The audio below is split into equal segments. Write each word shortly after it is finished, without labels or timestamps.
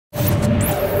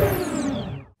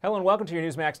Hello and welcome to your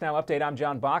Newsmax Now update. I'm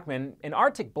John Bachman. An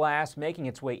Arctic blast making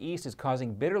its way east is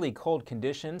causing bitterly cold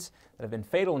conditions that have been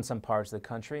fatal in some parts of the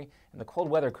country, and the cold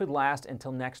weather could last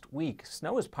until next week.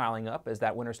 Snow is piling up as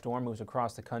that winter storm moves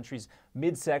across the country's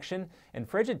midsection, and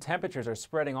frigid temperatures are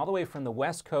spreading all the way from the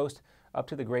west coast up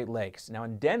to the Great Lakes. Now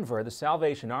in Denver, the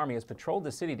Salvation Army has patrolled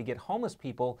the city to get homeless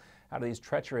people out of these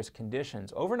treacherous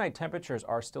conditions. Overnight temperatures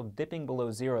are still dipping below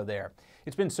zero there.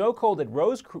 It's been so cold that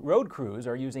road crews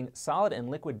are using solid and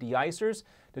liquid de-icers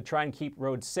to try and keep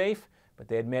roads safe, but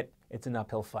they admit it's an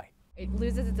uphill fight. It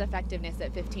loses its effectiveness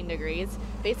at 15 degrees.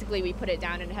 Basically, we put it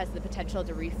down and it has the potential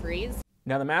to refreeze.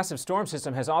 Now, the massive storm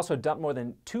system has also dumped more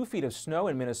than 2 feet of snow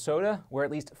in Minnesota, where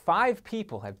at least 5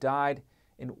 people have died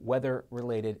in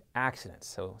weather-related accidents.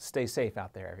 So stay safe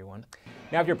out there, everyone.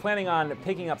 Now, if you're planning on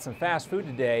picking up some fast food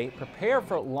today, prepare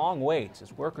for long waits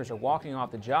as workers are walking off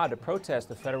the job to protest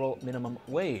the federal minimum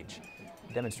wage.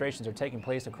 Demonstrations are taking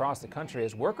place across the country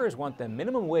as workers want the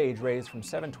minimum wage raised from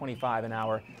 $7.25 an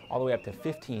hour all the way up to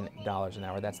 $15 an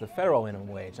hour. That's the federal minimum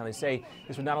wage. Now, they say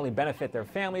this would not only benefit their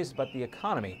families, but the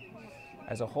economy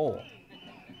as a whole.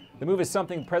 The move is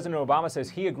something President Obama says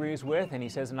he agrees with, and he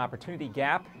says an opportunity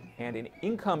gap and an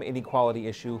income inequality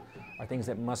issue are things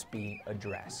that must be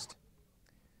addressed.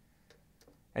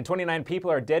 And 29 people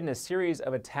are dead in a series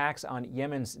of attacks on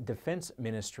Yemen's defense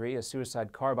ministry. A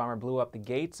suicide car bomber blew up the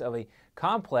gates of a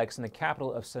complex in the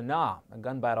capital of Sana'a. A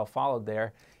gun battle followed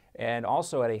there, and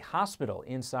also at a hospital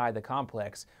inside the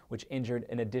complex, which injured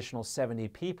an additional 70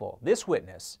 people. This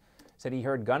witness said he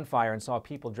heard gunfire and saw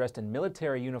people dressed in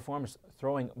military uniforms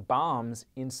throwing bombs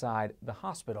inside the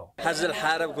hospital.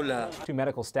 2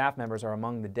 medical staff members are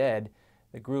among the dead.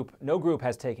 No group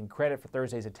has taken credit for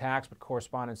Thursday's attacks, but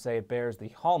correspondents say it bears the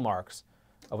hallmarks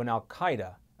of an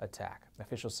al-Qaeda attack.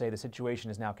 Officials say the situation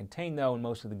is now contained, though, and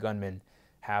most of the gunmen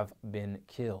have been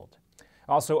killed.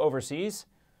 Also overseas,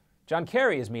 John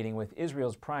Kerry is meeting with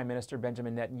Israel's Prime Minister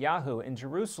Benjamin Netanyahu in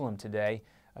Jerusalem today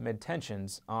amid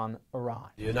tensions on Iran.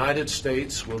 The United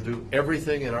States will do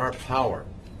everything in our power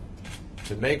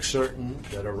to make certain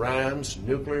that Iran's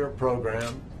nuclear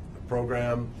program, a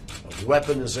program of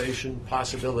weaponization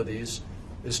possibilities,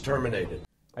 is terminated.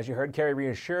 As you heard, Kerry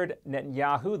reassured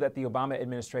Netanyahu that the Obama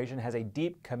administration has a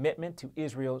deep commitment to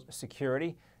Israel's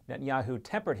security. Netanyahu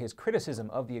tempered his criticism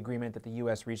of the agreement that the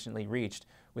U.S. recently reached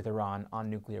with Iran on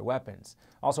nuclear weapons.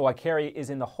 Also, while Kerry is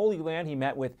in the Holy Land, he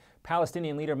met with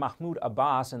Palestinian leader Mahmoud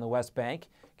Abbas in the West Bank.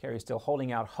 Kerry is still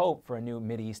holding out hope for a new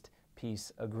Mideast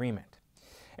peace agreement.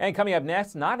 And coming up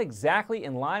next, not exactly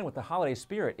in line with the holiday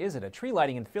spirit, is it? A tree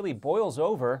lighting in Philly boils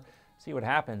over. See what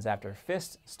happens after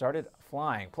fists started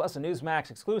flying. Plus, a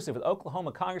Newsmax exclusive with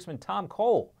Oklahoma Congressman Tom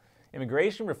Cole.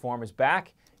 Immigration reform is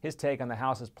back. His take on the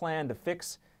House's plan to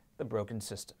fix the broken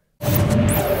system.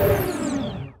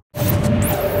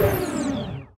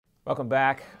 Welcome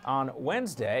back. On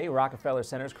Wednesday, Rockefeller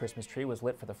Center's Christmas tree was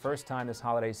lit for the first time this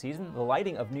holiday season. The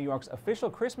lighting of New York's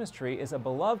official Christmas tree is a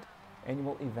beloved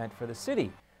annual event for the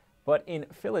city. But in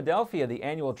Philadelphia, the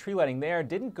annual tree lighting there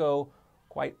didn't go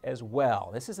quite as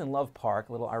well. This is in Love Park,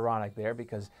 a little ironic there,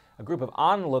 because a group of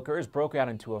onlookers broke out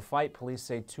into a fight. Police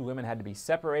say 2 women had to be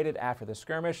separated after the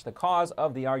skirmish. The cause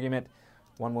of the argument: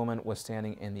 one woman was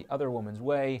standing in the other woman's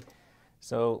way.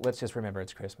 So let's just remember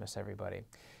it's Christmas, everybody.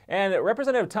 And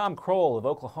Representative Tom Cole of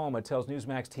Oklahoma tells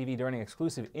Newsmax TV during an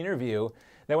exclusive interview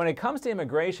that when it comes to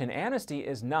immigration, amnesty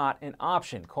is not an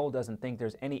option. Cole doesn't think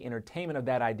there's any entertainment of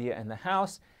that idea in the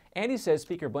House, and he says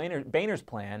Speaker Boehner's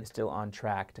plan is still on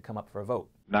track to come up for a vote.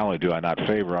 Not only do I not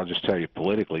favor, I'll just tell you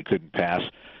politically couldn't pass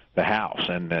the House,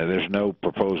 and there's no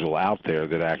proposal out there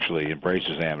that actually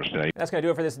embraces amnesty. That's going to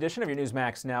do it for this edition of your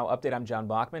Newsmax Now update. I'm John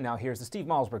Bachman. Now here's the Steve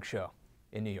Malzberg Show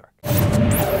in New York.